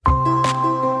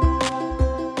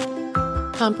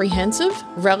Comprehensive,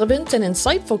 relevant, and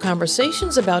insightful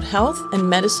conversations about health and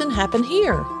medicine happen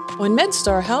here on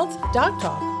MedStar Health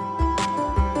DocTalk.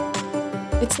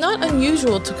 It's not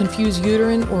unusual to confuse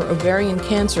uterine or ovarian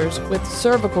cancers with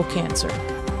cervical cancer.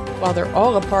 While they're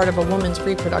all a part of a woman's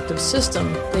reproductive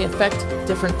system, they affect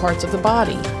different parts of the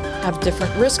body, have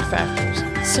different risk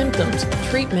factors, symptoms,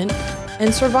 treatment,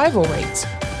 and survival rates.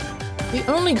 The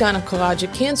only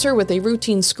gynecologic cancer with a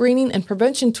routine screening and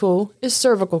prevention tool is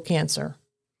cervical cancer.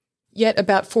 Yet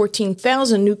about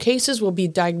 14,000 new cases will be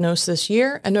diagnosed this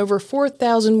year, and over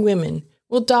 4,000 women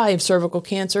will die of cervical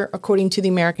cancer, according to the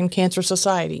American Cancer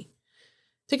Society.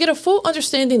 To get a full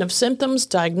understanding of symptoms,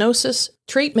 diagnosis,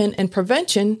 treatment, and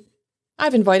prevention,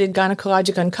 I've invited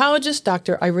gynecologic oncologist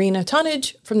Dr. Irinia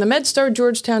Tunnage from the MedStar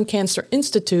Georgetown Cancer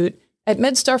Institute at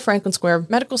MedStar Franklin Square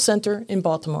Medical Center in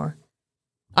Baltimore.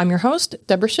 I'm your host,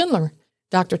 Debra Schindler.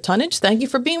 Dr. Tunnage, thank you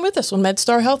for being with us on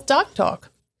MedStar Health DocTalk.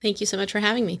 Thank you so much for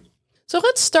having me. So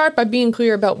let's start by being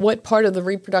clear about what part of the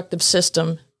reproductive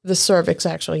system the cervix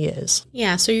actually is.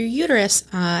 Yeah, so your uterus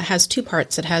has two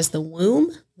parts. It has the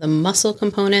womb, the muscle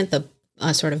component, the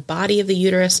sort of body of the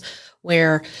uterus,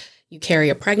 where you carry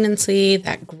a pregnancy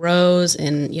that grows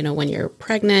in, when you're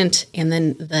pregnant, and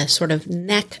then the sort of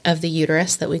neck of the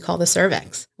uterus that we call the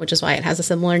cervix, which is why it has a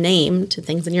similar name to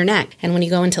things in your neck. And when you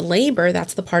go into labor,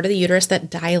 that's the part of the uterus that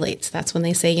dilates. That's when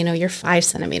they say, you're 5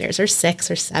 centimeters or 6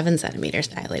 or 7 centimeters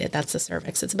dilated. That's the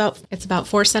cervix. It's about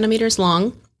 4 centimeters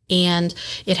long, and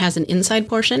it has an inside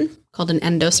portion called an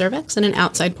endocervix and an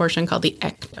outside portion called the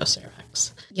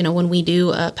ectocervix. When we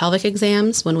do pelvic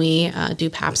exams, when we do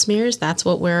pap smears, that's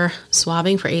what we're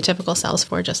swabbing for atypical cells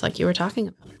for, just like you were talking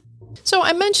about. So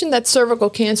I mentioned that cervical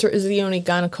cancer is the only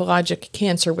gynecologic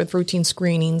cancer with routine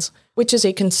screenings, which is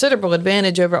a considerable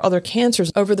advantage over other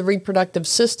cancers over the reproductive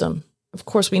system. Of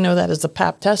course, we know that as the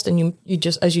pap test, and you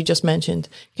just mentioned.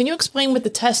 Can you explain what the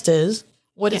test is,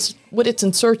 what it's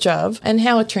in search of, and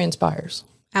how it transpires?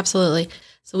 Absolutely.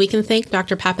 So we can thank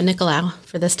Dr. Papanicolaou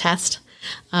for this test.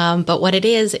 But what it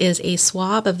is a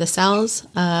swab of the cells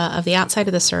of the outside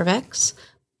of the cervix,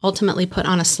 ultimately put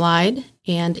on a slide,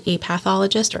 and a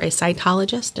pathologist or a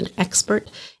cytologist, an expert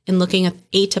in looking at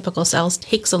atypical cells,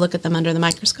 takes a look at them under the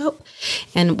microscope.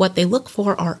 And what they look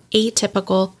for are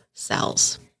atypical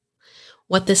cells.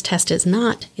 What this test is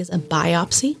not is a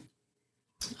biopsy.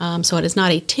 So it is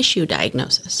not a tissue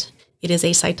diagnosis. It is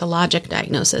a cytologic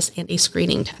diagnosis and a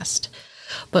screening test.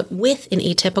 But with an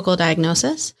atypical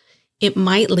diagnosis, it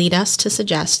might lead us to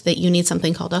suggest that you need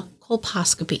something called a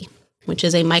colposcopy, which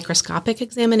is a microscopic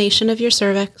examination of your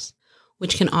cervix,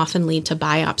 which can often lead to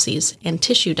biopsies and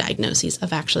tissue diagnoses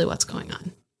of actually what's going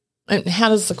on. And how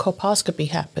does the colposcopy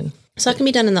happen? So it can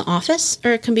be done in the office,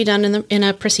 or it can be done in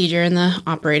a procedure in the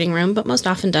operating room, but most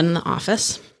often done in the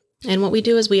office. And what we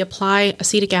do is we apply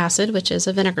acetic acid, which is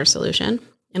a vinegar solution,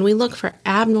 and we look for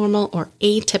abnormal or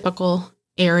atypical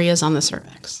areas on the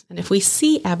cervix. And if we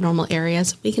see abnormal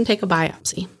areas, we can take a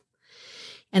biopsy.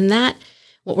 And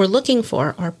what we're looking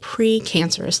for are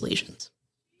precancerous lesions.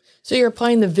 So you're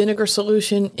applying the vinegar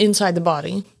solution inside the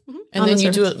body, and then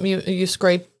you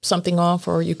scrape something off,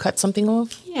 or you cut something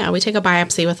off? Yeah, we take a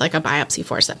biopsy with like a biopsy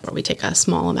forceps, where we take a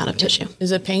small amount of tissue.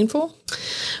 Is it painful?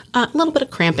 A little bit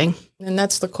of cramping. And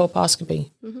that's the colposcopy.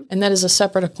 Mm-hmm. And that is a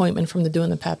separate appointment from doing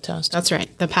the pap test. That's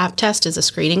right. The pap test is a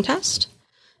screening test,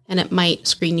 and it might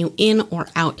screen you in or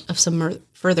out of some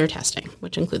further testing,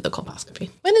 which include the colposcopy.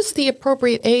 When is the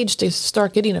appropriate age to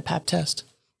start getting a pap test?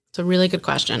 It's a really good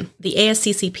question. The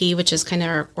ASCCP, which is kind of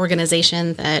our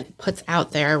organization that puts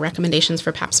out their recommendations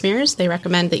for pap smears, they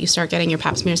recommend that you start getting your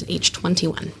pap smears at age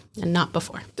 21 and not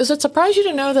before. Does it surprise you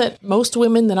to know that most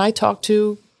women that I talk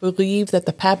to believe that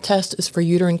the pap test is for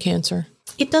uterine cancer?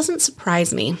 It doesn't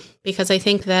surprise me, because I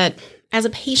think that as a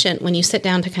patient, when you sit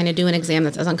down to kind of do an exam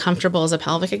that's as uncomfortable as a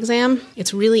pelvic exam,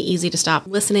 it's really easy to stop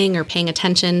listening or paying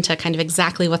attention to kind of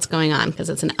exactly what's going on, because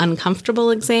it's an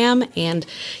uncomfortable exam, and,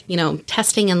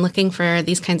 testing and looking for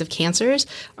these kinds of cancers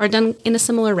are done in a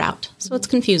similar route. So it's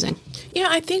confusing. Yeah,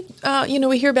 I think,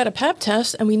 we hear about a pap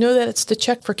test and we know that it's to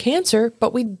check for cancer,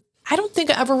 but I don't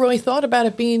think I ever really thought about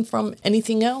it being from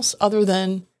anything else other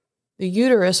than the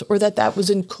uterus, or that was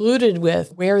included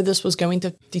with where this was going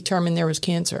to determine there was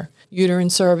cancer. Uterine,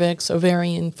 cervix,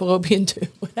 ovarian, fallopian tube,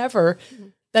 whatever,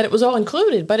 that it was all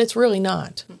included, but it's really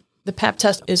not. The pap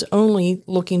test is only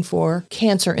looking for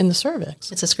cancer in the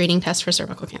cervix. It's a screening test for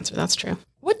cervical cancer. That's true.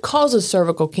 What causes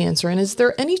cervical cancer? And is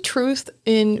there any truth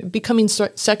in becoming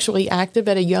sexually active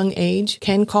at a young age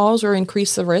can cause or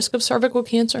increase the risk of cervical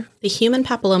cancer? The human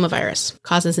papillomavirus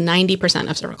causes 90%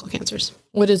 of cervical cancers.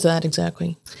 What is that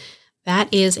exactly?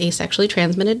 That is a sexually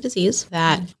transmitted disease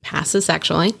that passes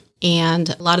sexually. And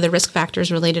a lot of the risk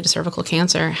factors related to cervical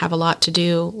cancer have a lot to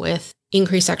do with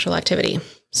increased sexual activity.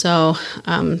 So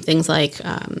things like,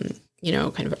 kind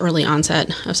of early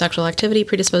onset of sexual activity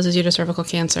predisposes you to cervical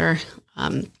cancer.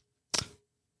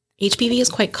 HPV is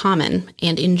quite common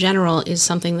and in general is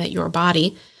something that your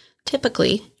body,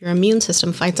 typically your immune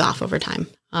system, fights off over time.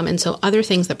 And so other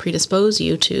things that predispose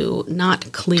you to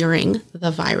not clearing the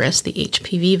virus, the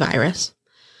HPV virus,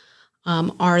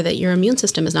 are that your immune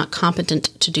system is not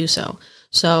competent to do so.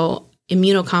 So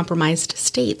immunocompromised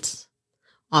states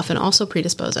often also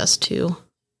predispose us to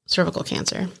cervical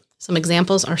cancer. Some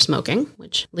examples are smoking,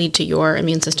 which lead to your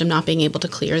immune system not being able to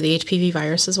clear the HPV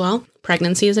virus as well.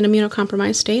 Pregnancy is an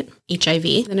immunocompromised state. HIV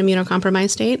is an immunocompromised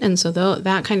state. And so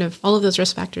all of those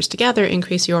risk factors together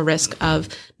increase your risk of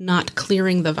not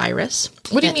clearing the virus.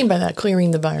 What do you mean by that,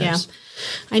 clearing the virus?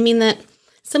 Yeah. I mean that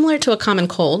similar to a common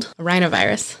cold, a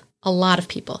rhinovirus, a lot of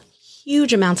people,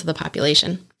 huge amounts of the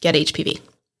population, get HPV.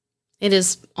 It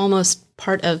is almost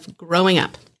part of growing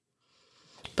up.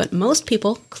 But most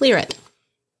people clear it.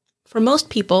 For most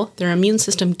people, their immune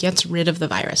system gets rid of the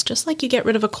virus, just like you get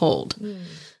rid of a cold.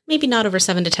 Maybe not over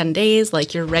 7 to 10 days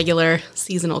like your regular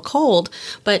seasonal cold,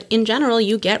 but in general,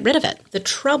 you get rid of it. The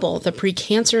trouble, the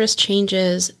precancerous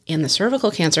changes and the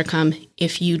cervical cancer come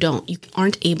if you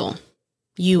aren't able.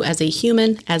 You as a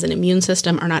human, as an immune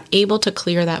system, are not able to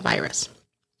clear that virus.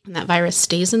 And that virus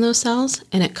stays in those cells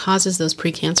and it causes those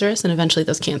precancerous and eventually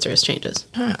those cancerous changes.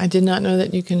 I did not know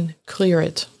that you can clear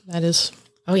it. That is...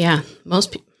 Oh yeah,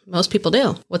 most people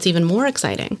do. What's even more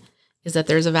exciting is that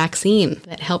there's a vaccine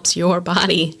that helps your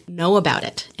body know about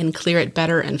it and clear it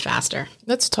better and faster.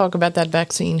 Let's talk about that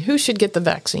vaccine. Who should get the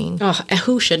vaccine? Oh,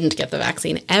 who shouldn't get the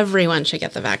vaccine? Everyone should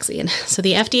get the vaccine. So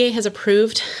the FDA has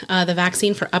approved the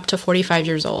vaccine for up to 45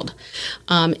 years old.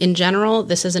 In general,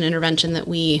 this is an intervention that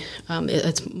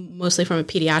it's mostly from a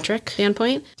pediatric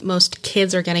standpoint. Most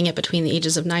kids are getting it between the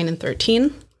ages of 9 and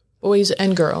 13. Boys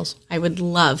and girls. I would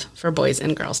love for boys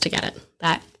and girls to get it.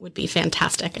 That would be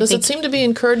fantastic. Does it seem to be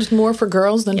encouraged more for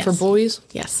girls than for boys?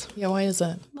 Yes. Yeah, why is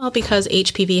that? Well, because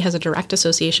HPV has a direct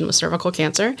association with cervical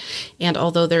cancer, and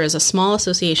although there is a small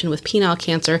association with penile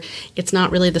cancer, it's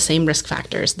not really the same risk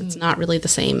factors. It's not really the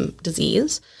same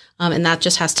disease. And that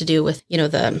just has to do with,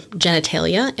 the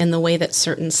genitalia and the way that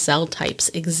certain cell types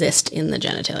exist in the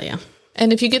genitalia.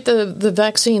 And if you get the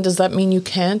vaccine, does that mean you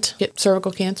can't get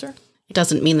cervical cancer? It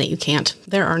doesn't mean that you can't.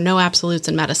 There are no absolutes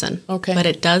in medicine. Okay. But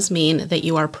it does mean that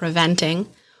you are preventing,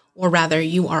 or rather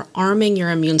you are arming your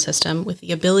immune system with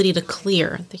the ability to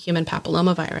clear the human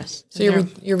papillomavirus. So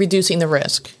you're reducing the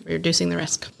risk. Reducing the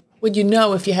risk. Would you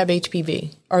know if you have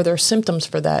HPV? Are there symptoms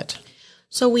for that?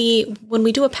 So when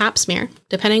we do a pap smear,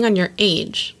 depending on your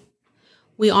age,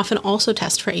 we often also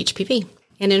test for HPV.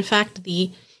 And in fact,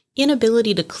 the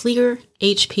inability to clear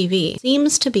HPV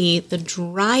seems to be the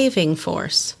driving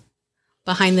force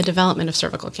behind the development of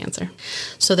cervical cancer.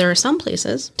 So there are some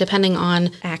places, depending on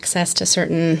access to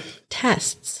certain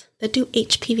tests, that do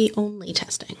HPV-only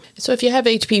testing. So if you have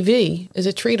HPV, is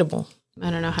it treatable?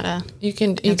 I don't know how to You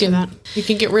can that. You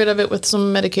can get rid of it with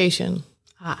some medication.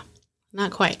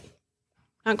 Not quite.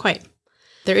 Not quite.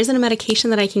 There isn't a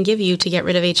medication that I can give you to get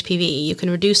rid of HPV. You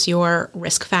can reduce your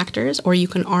risk factors, or you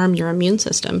can arm your immune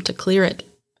system to clear it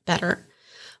better.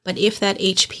 But if that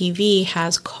HPV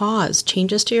has caused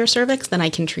changes to your cervix, then I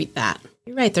can treat that.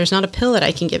 You're right. There's not a pill that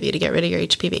I can give you to get rid of your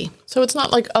HPV. So it's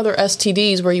not like other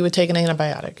STDs where you would take an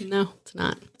antibiotic? No, it's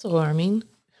not. That's alarming.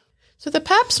 So the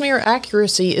pap smear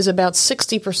accuracy is about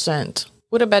 60%.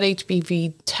 What about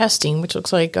HPV testing, which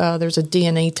looks like there's a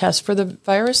DNA test for the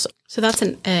virus? So that's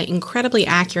an incredibly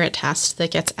accurate test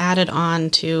that gets added on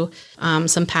to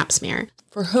some pap smear.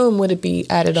 For whom would it be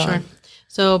added on?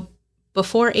 So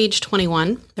before age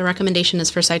 21, the recommendation is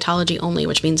for cytology only,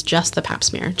 which means just the pap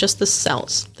smear, just the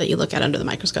cells that you look at under the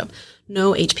microscope.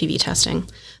 No HPV testing.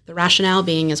 The rationale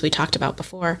being, as we talked about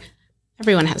before,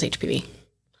 everyone has HPV.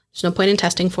 There's no point in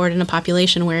testing for it in a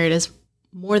population where it is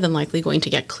more than likely going to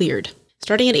get cleared.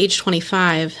 Starting at age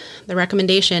 25, the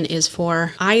recommendation is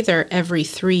for either every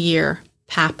 3-year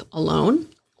pap alone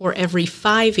or every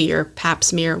 5-year pap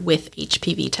smear with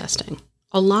HPV testing.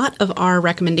 A lot of our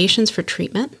recommendations for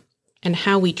treatment and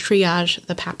how we triage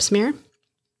the pap smear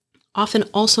often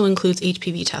also includes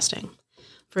HPV testing.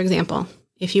 For example,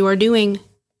 if you are doing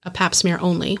a pap smear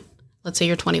only, let's say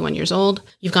you're 21 years old,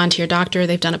 you've gone to your doctor,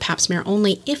 they've done a pap smear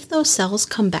only, if those cells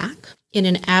come back in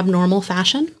an abnormal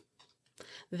fashion,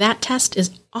 that test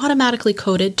is automatically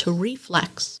coded to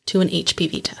reflex to an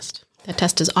HPV test. That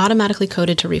test is automatically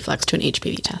coded to reflex to an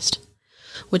HPV test,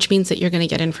 which means that you're going to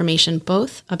get information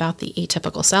both about the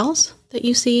atypical cells that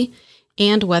you see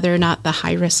and whether or not the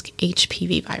high-risk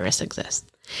HPV virus exists.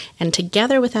 And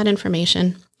together with that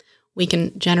information, we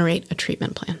can generate a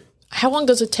treatment plan. How long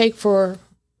does it take for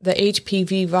the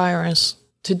HPV virus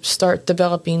to start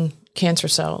developing cancer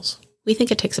cells? We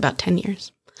think it takes about 10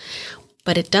 years.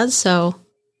 But it does so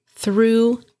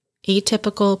through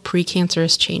atypical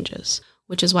precancerous changes,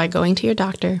 which is why going to your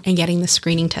doctor and getting the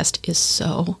screening test is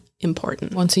so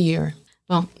important. Once a year?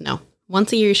 Well, no.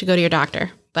 Once a year you should go to your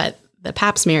doctor, but the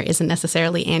pap smear isn't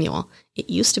necessarily annual. It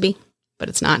used to be, but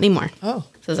it's not anymore. Oh.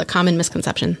 So there's a common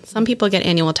misconception. Some people get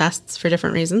annual tests for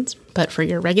different reasons, but for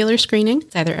your regular screening,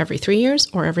 it's either every 3 years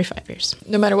or every 5 years.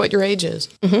 No matter what your age is?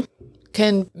 Mm-hmm.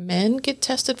 Can men get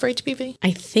tested for HPV?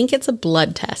 I think it's a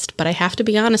blood test, but I have to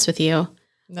be honest with you.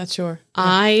 Not sure.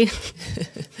 That's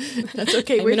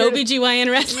okay. I'm an OBGYN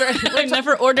resident. I've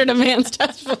never ordered a man's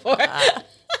test before.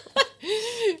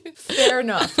 Fair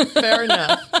enough. Fair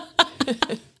enough.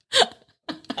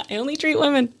 I only treat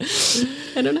women.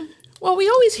 I don't know. Well, we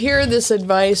always hear this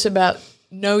advice about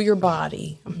know your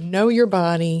body. Know your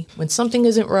body. When something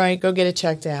isn't right, go get it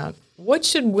checked out. What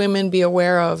should women be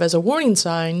aware of as a warning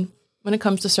sign when it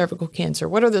comes to cervical cancer?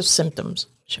 What are those symptoms?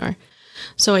 Sure.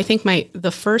 So I think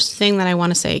the first thing that I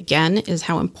want to say again is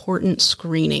how important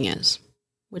screening is,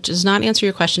 which does not answer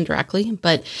your question directly.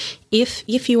 But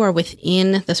if you are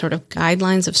within the sort of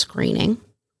guidelines of screening,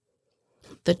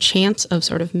 the chance of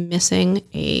sort of missing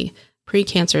a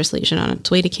precancerous lesion on its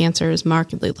way to cancer is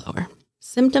markedly lower.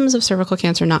 Symptoms of cervical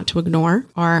cancer not to ignore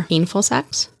are painful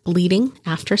sex, bleeding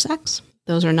after sex.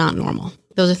 Those are not normal.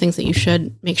 Those are things that you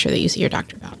should make sure that you see your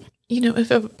doctor about. You know,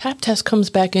 if a pap test comes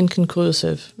back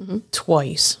inconclusive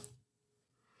twice,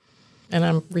 and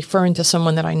I'm referring to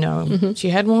someone that I know, she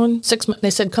had one, 6 months. They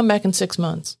said, come back in 6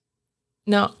 months.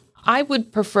 Now, I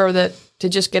would prefer that to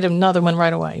just get another one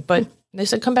right away, but they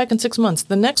said, come back in 6 months.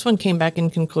 The next one came back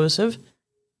inconclusive.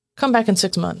 Come back in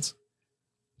 6 months.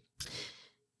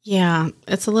 Yeah,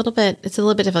 it's a little bit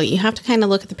difficult. You have to kind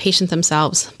of look at the patient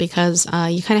themselves because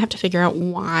you kind of have to figure out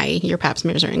why your pap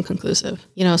smears are inconclusive.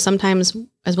 You know, sometimes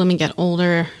as women get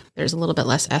older, there's a little bit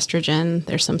less estrogen.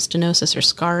 There's some stenosis or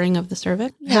scarring of the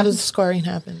cervix. How does the scarring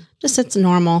happen? Just it's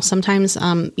normal. Sometimes,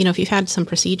 if you've had some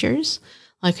procedures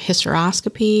like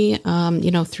hysteroscopy,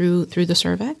 through the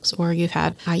cervix, or you've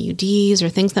had IUDs or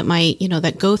things that might,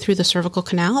 that go through the cervical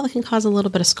canal that can cause a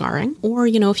little bit of scarring. Or,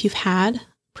 if you've had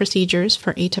procedures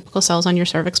for atypical cells on your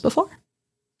cervix before,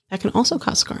 that can also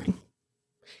cause scarring.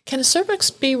 Can a cervix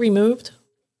be removed?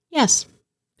 Yes,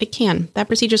 it can. That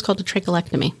procedure is called a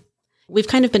trachelectomy. We've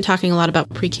kind of been talking a lot about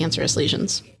precancerous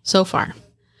lesions so far.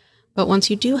 But once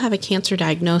you do have a cancer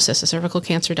diagnosis, a cervical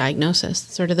cancer diagnosis,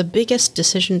 sort of the biggest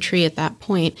decision tree at that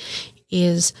point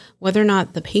is whether or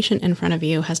not the patient in front of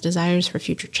you has desires for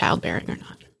future childbearing or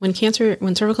not. When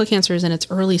cervical cancer is in its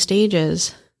early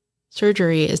stages,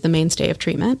 surgery is the mainstay of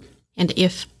treatment. And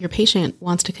if your patient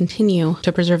wants to continue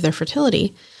to preserve their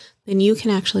fertility, then you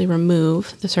can actually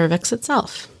remove the cervix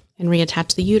itself and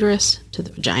reattach the uterus to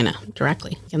the vagina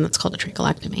directly. Again, that's called a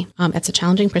trachelectomy. It's a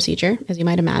challenging procedure, as you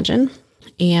might imagine.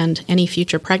 And any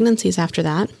future pregnancies after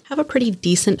that have a pretty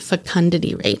decent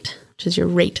fecundity rate, which is your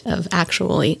rate of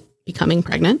actually becoming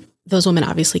pregnant. Those women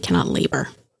obviously cannot labor.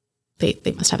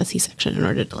 They must have a C-section in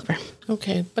order to deliver.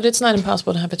 Okay, but it's not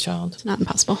impossible to have a child. It's not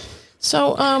impossible.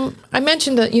 So I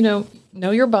mentioned that,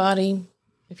 know your body.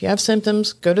 If you have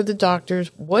symptoms, go to the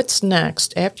doctors. What's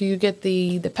next? After you get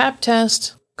the pap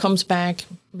test, comes back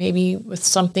maybe with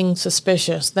something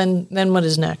suspicious, then what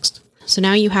is next? So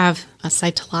now you have a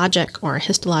cytologic or a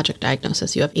histologic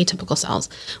diagnosis. You have atypical cells.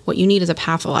 What you need is a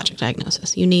pathologic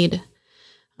diagnosis. You need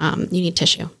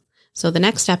tissue. So the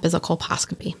next step is a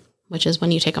colposcopy, which is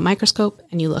when you take a microscope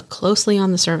and you look closely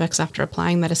on the cervix after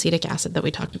applying that acetic acid that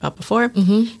we talked about before.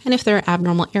 Mm-hmm. And if there are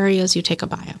abnormal areas, you take a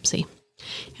biopsy.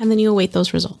 And then you await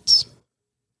those results.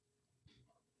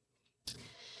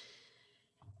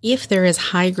 If there is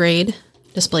high-grade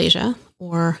dysplasia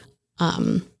or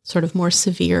sort of more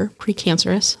severe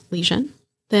precancerous lesion,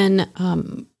 then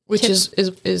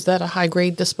is that a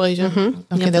high-grade dysplasia?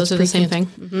 Mm-hmm. Okay, yep, those are the same thing.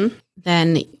 Mm-hmm.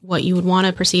 Then what you would want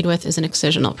to proceed with is an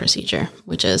excisional procedure,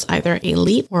 which is either a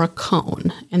LEAP or a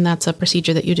cone. And that's a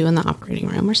procedure that you do in the operating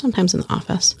room or sometimes in the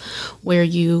office where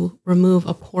you remove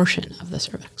a portion of the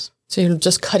cervix. So you're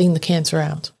just cutting the cancer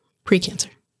out? Precancer.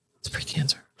 It's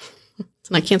precancer.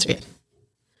 It's not cancer yet.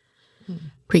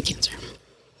 Precancer.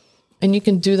 And you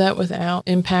can do that without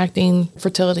impacting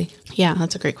fertility? Yeah,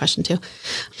 that's a great question too.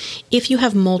 If you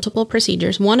have multiple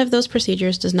procedures, one of those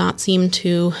procedures does not seem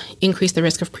to increase the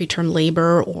risk of preterm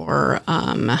labor or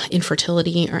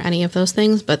infertility or any of those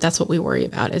things, but that's what we worry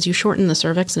about. As you shorten the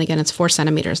cervix, and again, it's 4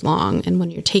 centimeters long, and when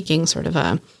you're taking sort of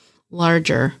a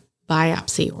larger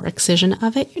biopsy or excision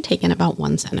of it, you're taking about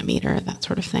 1 centimeter, that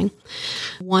sort of thing.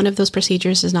 One of those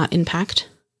procedures does not impact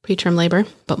preterm labor,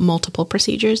 but multiple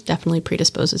procedures definitely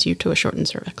predisposes you to a shortened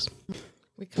cervix.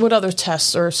 What other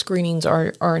tests or screenings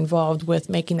are involved with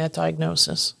making that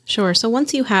diagnosis? Sure. So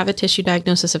once you have a tissue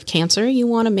diagnosis of cancer, you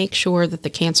want to make sure that the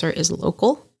cancer is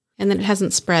local and that it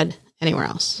hasn't spread anywhere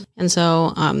else. And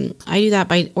so I do that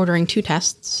by ordering 2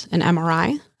 tests, an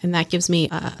MRI, and that gives me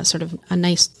a sort of a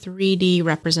nice 3D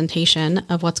representation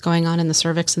of what's going on in the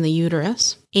cervix and the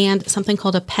uterus, and something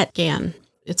called a PET scan.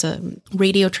 It's a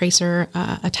radio tracer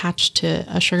attached to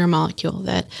a sugar molecule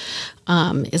that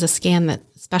is a scan that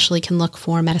especially can look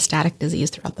for metastatic disease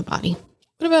throughout the body.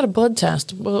 What about a blood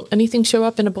test? Will anything show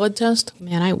up in a blood test?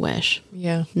 Man, I wish.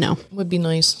 Yeah. No. Would be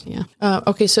nice. Yeah.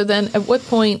 Okay, so then at what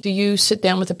point do you sit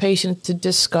down with the patient to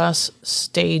discuss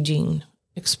staging?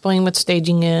 Explain what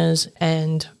staging is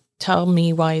and tell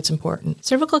me why it's important.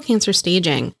 Cervical cancer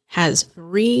staging has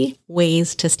 3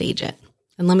 ways to stage it.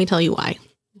 And let me tell you why.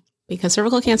 Because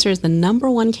cervical cancer is the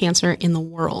 #1 cancer in the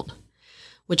world,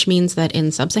 which means that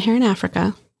in sub-Saharan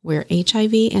Africa, where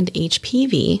HIV and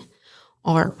HPV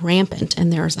are rampant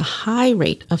and there is a high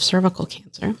rate of cervical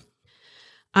cancer,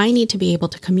 I need to be able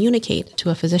to communicate to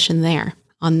a physician there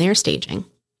on their staging,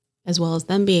 as well as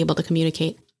them be able to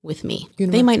communicate with me.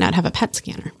 They might not have a PET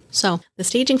scanner. So the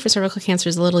staging for cervical cancer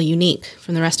is a little unique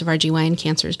from the rest of our GYN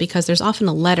cancers because there's often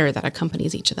a letter that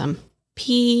accompanies each of them,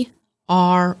 P,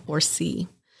 R, or C.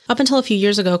 Up until a few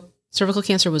years ago, cervical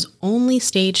cancer was only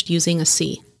staged using a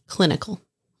C, clinical,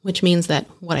 which means that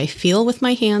what I feel with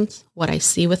my hands, what I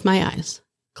see with my eyes,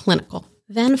 clinical.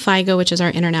 Then FIGO, which is our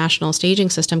international staging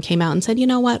system, came out and said, you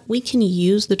know what, we can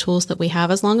use the tools that we have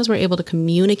as long as we're able to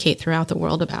communicate throughout the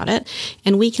world about it,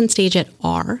 and we can stage it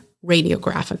R,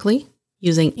 radiographically,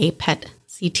 using a PET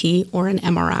CT or an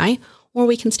MRI, or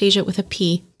we can stage it with a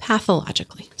P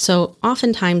pathologically. So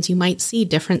oftentimes you might see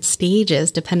different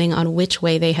stages depending on which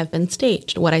way they have been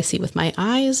staged. What I see with my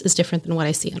eyes is different than what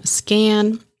I see on a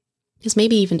scan, is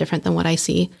maybe even different than what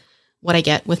I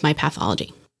get with my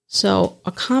pathology. So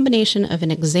a combination of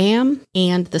an exam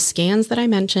and the scans that I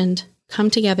mentioned come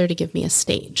together to give me a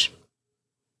stage.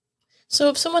 So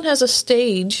if someone has a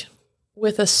stage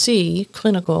with a C,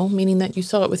 clinical, meaning that you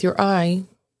saw it with your eye,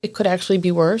 it could actually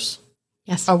be worse?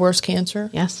 Yes. A worse cancer?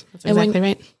 Yes, that's exactly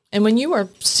right. And when you are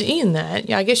seeing that,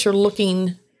 I guess you're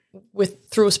looking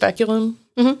through a speculum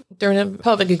during a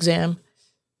pelvic exam.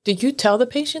 Do you tell the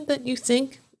patient that you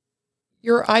think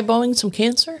you're eyeballing some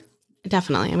cancer?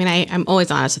 Definitely. I mean, I'm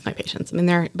always honest with my patients. I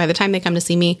mean, by the time they come to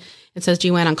see me, it says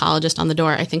GYN oncologist on the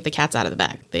door. I think the cat's out of the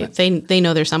bag. They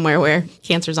know there's somewhere where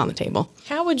cancer's on the table.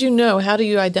 How would you know? How do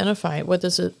you identify it? What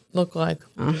does it look like?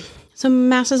 So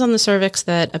masses on the cervix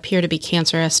that appear to be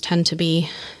cancerous tend to be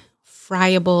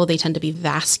friable. They tend to be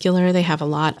vascular. They have a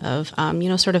lot of,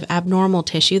 sort of abnormal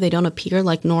tissue. They don't appear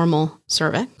like normal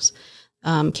cervix.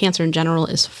 Cancer in general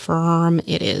is firm.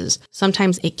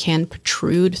 Sometimes it can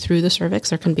protrude through the cervix.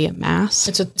 There can be a mass.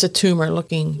 It's a tumor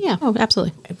looking. Yeah. Oh,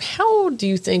 absolutely. How do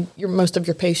you think most of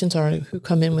your patients are who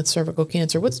come in with cervical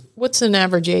cancer? What's an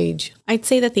average age? I'd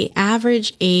say that the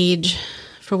average age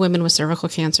for women with cervical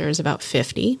cancer is about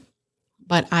 50,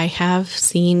 but I have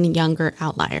seen younger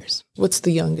outliers. What's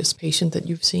the youngest patient that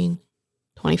you've seen?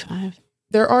 25.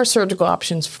 There are surgical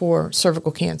options for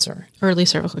cervical cancer. Early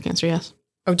cervical cancer, yes.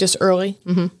 Oh, just early?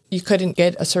 Mm-hmm. You couldn't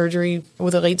get a surgery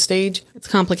with a late stage? It's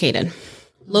complicated.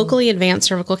 Locally advanced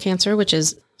cervical cancer, which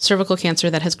is cervical cancer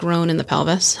that has grown in the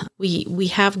pelvis, we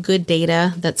have good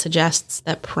data that suggests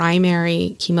that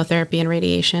primary chemotherapy and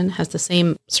radiation has the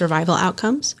same survival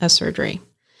outcomes as surgery.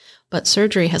 But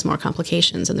surgery has more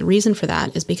complications. And the reason for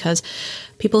that is because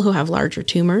people who have larger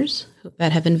tumors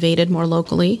that have invaded more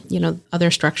locally, other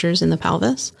structures in the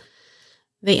pelvis,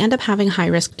 they end up having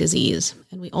high-risk disease,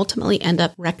 and we ultimately end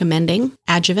up recommending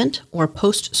adjuvant or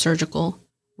post-surgical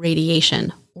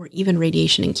radiation, or even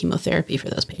radiation and chemotherapy for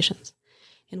those patients.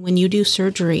 And when you do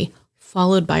surgery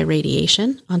followed by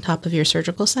radiation on top of your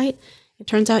surgical site, it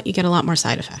turns out you get a lot more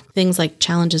side effects. Things like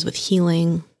challenges with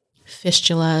healing,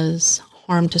 fistulas,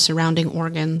 harm to surrounding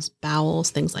organs,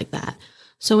 bowels, things like that.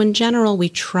 So in general, we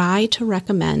try to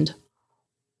recommend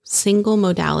single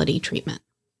modality treatment.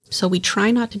 So we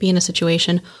try not to be in a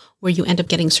situation where you end up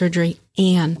getting surgery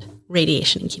and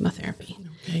radiation and chemotherapy.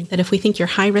 Okay. That if we think you're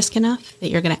high risk enough that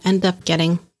you're going to end up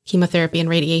getting chemotherapy and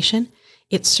radiation,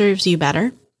 it serves you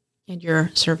better and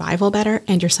your survival better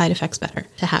and your side effects better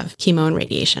to have chemo and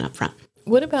radiation up front.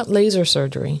 What about laser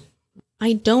surgery?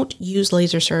 I don't use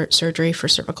laser surgery for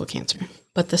cervical cancer,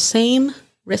 but the same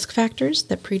risk factors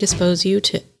that predispose you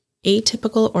to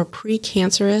atypical or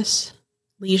precancerous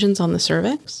lesions on the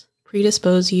cervix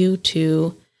predispose you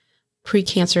to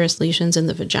precancerous lesions in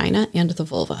the vagina and the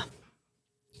vulva.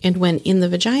 And when in the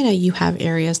vagina, you have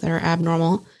areas that are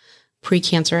abnormal,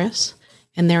 precancerous,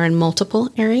 and they're in multiple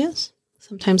areas,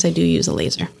 sometimes I do use a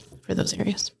laser for those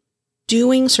areas.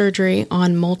 Doing surgery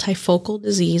on multifocal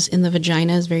disease in the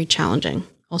vagina is very challenging.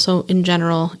 Also, in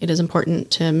general, it is important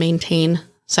to maintain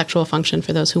sexual function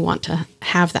for those who want to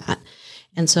have that.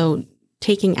 And so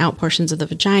taking out portions of the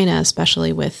vagina,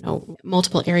 especially with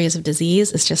multiple areas of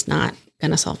disease, is just not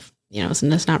going to solve,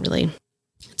 it's not really,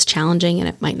 it's challenging and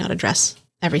it might not address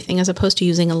everything, as opposed to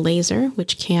using a laser,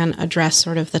 which can address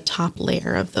sort of the top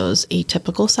layer of those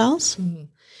atypical cells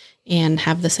and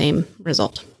have the same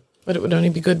result. But it would only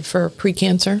be good for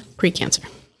precancer? Precancer.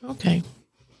 Okay.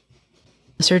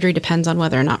 The surgery depends on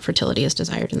whether or not fertility is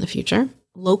desired in the future.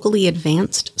 Locally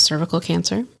advanced cervical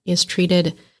cancer is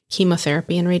treated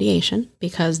chemotherapy and radiation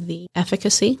because the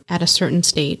efficacy at a certain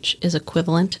stage is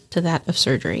equivalent to that of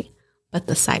surgery, but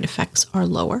the side effects are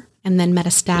lower. And then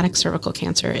metastatic cervical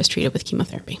cancer is treated with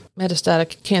chemotherapy.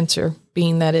 Metastatic cancer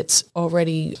being that it's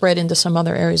already spread into some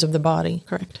other areas of the body.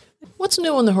 Correct. What's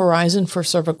new on the horizon for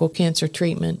cervical cancer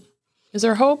treatment? Is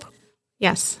there hope?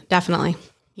 Yes, definitely.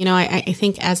 I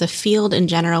think as a field in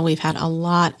general, we've had a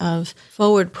lot of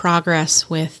forward progress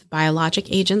with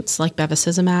biologic agents like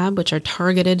bevacizumab, which are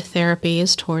targeted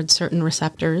therapies towards certain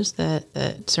receptors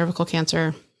that cervical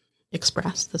cancer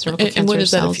express, the cervical cancer what is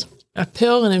cells. That, a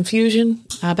pill, an infusion?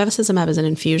 Bevacizumab is an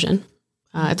infusion.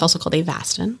 It's also called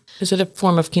Avastin. Is it a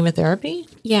form of chemotherapy?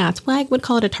 Yeah, I would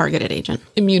call it a targeted agent.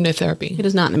 Immunotherapy. It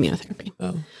is not an immunotherapy.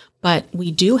 Oh. But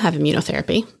we do have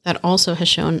immunotherapy that also has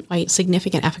shown quite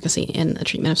significant efficacy in the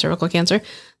treatment of cervical cancer.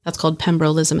 That's called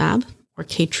pembrolizumab or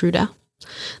Keytruda.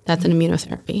 That's an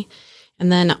immunotherapy.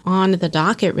 And then on the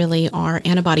docket really are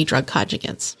antibody drug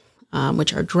conjugates,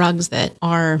 which are drugs that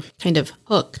are kind of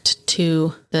hooked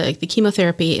to the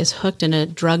chemotherapy is hooked in a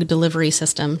drug delivery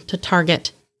system to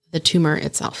target the tumor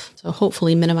itself. So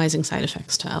hopefully minimizing side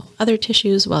effects to other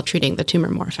tissues while treating the tumor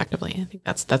more effectively. I think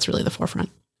that's really the forefront.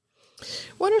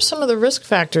 What are some of the risk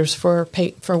factors for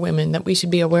women that we should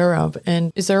be aware of?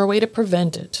 And is there a way to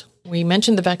prevent it? We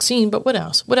mentioned the vaccine, but what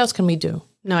else? What else can we do?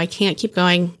 No, I can't keep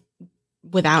going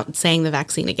without saying the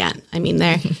vaccine again. I mean,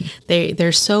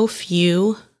 there's so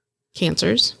few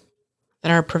cancers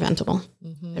that are preventable.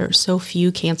 Mm-hmm. There are so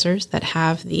few cancers that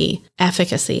have the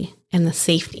efficacy and the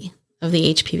safety of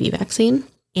the HPV vaccine.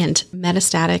 And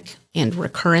metastatic and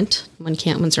recurrent, when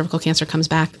cervical cancer comes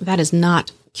back, that is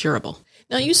not curable.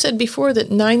 Now, you said before that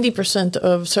 90%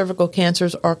 of cervical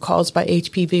cancers are caused by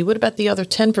HPV. What about the other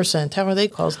 10%? How are they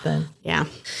caused then? Yeah,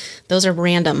 those are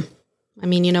random. I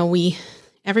mean,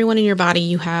 everyone in your body,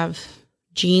 you have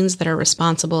genes that are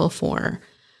responsible for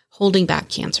holding back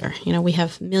cancer. We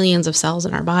have millions of cells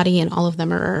in our body, and all of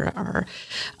them are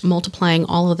multiplying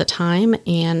all of the time.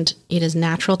 And it is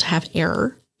natural to have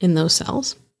error in those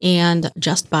cells. And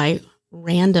just by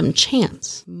random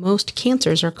chance, most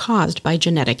cancers are caused by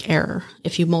genetic error.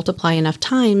 If you multiply enough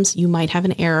times, you might have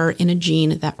an error in a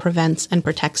gene that prevents and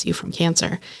protects you from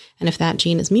cancer. And if that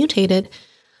gene is mutated,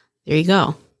 there you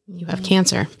go. You have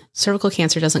cancer. Cervical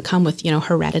cancer doesn't come with,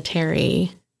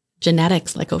 hereditary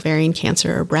genetics like ovarian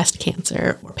cancer or breast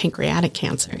cancer or pancreatic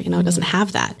cancer. It doesn't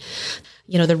have that.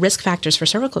 The risk factors for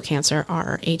cervical cancer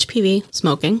are HPV,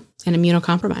 smoking, and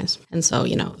immunocompromise. And so,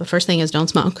 the first thing is don't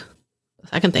smoke. The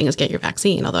second thing is get your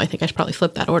vaccine, although I think I should probably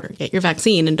flip that order. Get your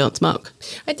vaccine and don't smoke.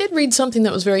 I did read something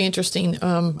that was very interesting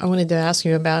I wanted to ask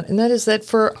you about, and that is that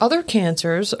for other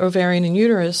cancers, ovarian and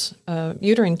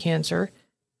uterine cancer,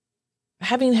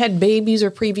 having had babies or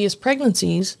previous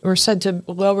pregnancies are said to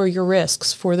lower your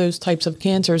risks for those types of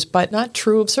cancers, but not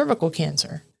true of cervical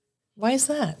cancer. Why is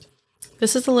that?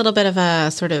 This is a little bit of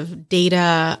a sort of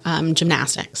data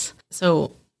gymnastics.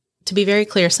 So to be very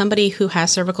clear, somebody who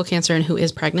has cervical cancer and who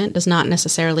is pregnant does not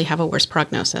necessarily have a worse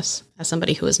prognosis as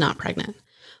somebody who is not pregnant.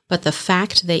 But the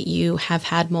fact that you have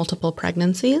had multiple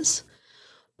pregnancies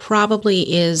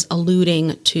probably is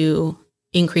alluding to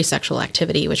increased sexual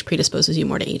activity, which predisposes you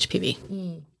more to HPV.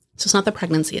 So it's not the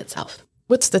pregnancy itself.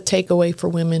 What's the takeaway for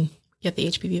women? Get the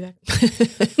HPV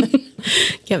vaccine.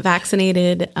 Get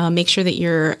vaccinated. Make sure that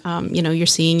you're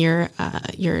seeing your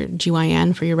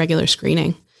GYN for your regular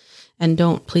screening. And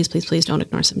please don't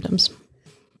ignore symptoms.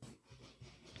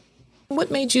 What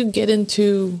made you get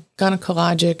into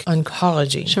gynecologic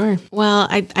oncology? Sure. Well,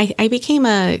 I became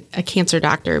a cancer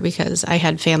doctor because I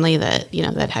had family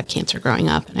that had cancer growing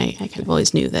up, and I kind of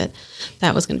always knew that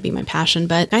was going to be my passion.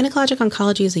 But gynecologic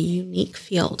oncology is a unique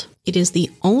field. It is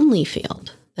the only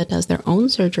field that does their own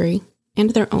surgery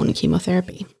and their own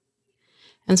chemotherapy.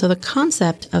 And so the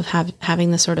concept of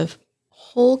having this sort of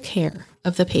whole care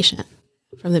of the patient,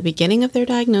 from the beginning of their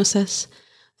diagnosis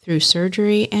through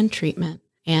surgery and treatment,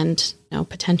 and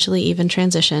potentially even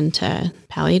transition to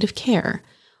palliative care,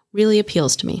 really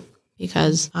appeals to me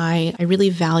because I really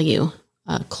value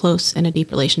a close and a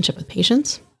deep relationship with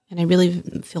patients. And I really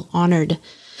feel honored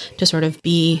to sort of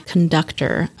be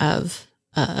conductor of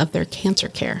their cancer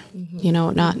care,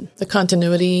 not the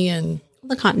continuity. And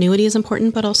the continuity is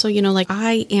important, but also,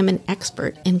 I am an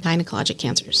expert in gynecologic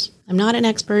cancers. I'm not an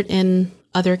expert in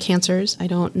other cancers. I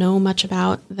don't know much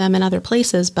about them in other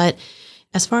places, but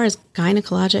as far as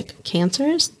gynecologic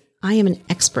cancers, I am an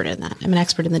expert in that. I'm an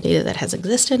expert in the data that has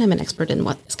existed. I'm an expert in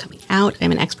what is coming out.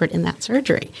 I'm an expert in that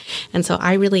surgery. And so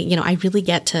I really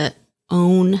get to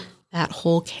own that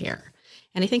whole care.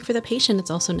 And I think for the patient,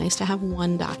 it's also nice to have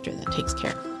one doctor that takes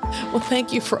care. Well,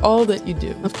 thank you for all that you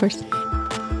do. Of course.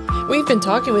 We've been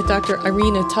talking with Dr.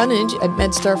 Irinia Tunnage at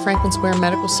MedStar Franklin Square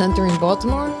Medical Center in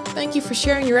Baltimore. Thank you for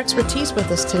sharing your expertise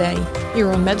with us today here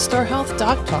on MedStar Health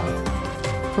DocTalk.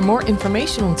 For more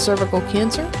information on cervical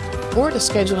cancer or to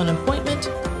schedule an appointment,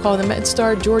 call the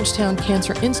MedStar Georgetown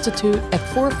Cancer Institute at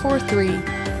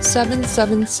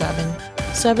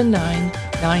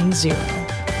 443-777-7990.